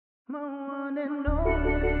My one and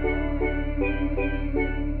only.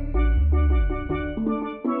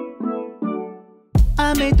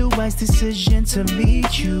 I made the wise decision to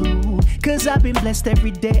meet you, 'cause I've been blessed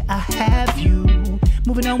every day I have you.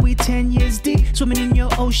 Moving on, we 10 years deep, swimming in your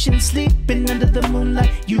ocean, sleeping under the moonlight.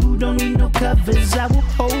 You don't need no covers, I will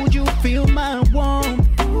hold you, feel my warmth.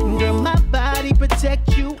 Girl, my body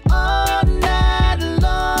protect you all night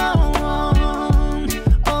long,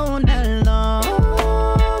 all night long.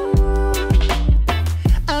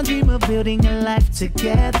 I dream of building a life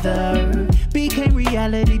together, became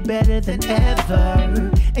reality better than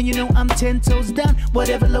ever. And you know I'm 10 toes down,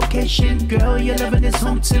 whatever location. Girl, your loving is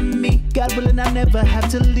home to me. God willing, I never have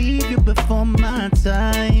to leave you before my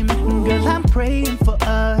time. Girl, I'm praying for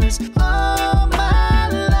us all my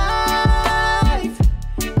life,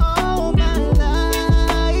 all my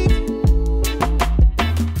life.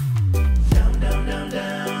 Down, down, down,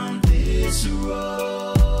 down this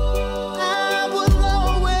road, I will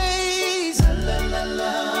always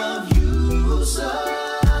love you so.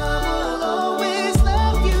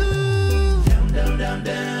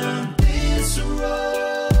 Down this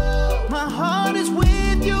road, my heart is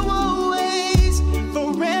with you always,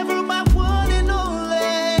 forever my one and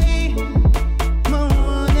only, my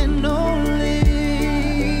one and only.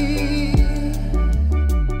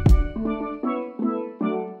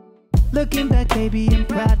 Looking back, baby, I'm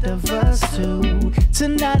proud of us too.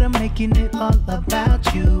 Tonight I'm making it all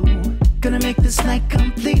about you. Gonna make this night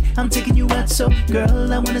complete, I'm taking you out, so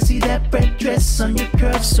girl, I wanna see that red dress on your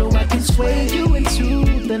curves, so I can sway you into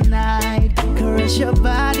the night. Caress your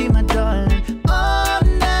body, my darling,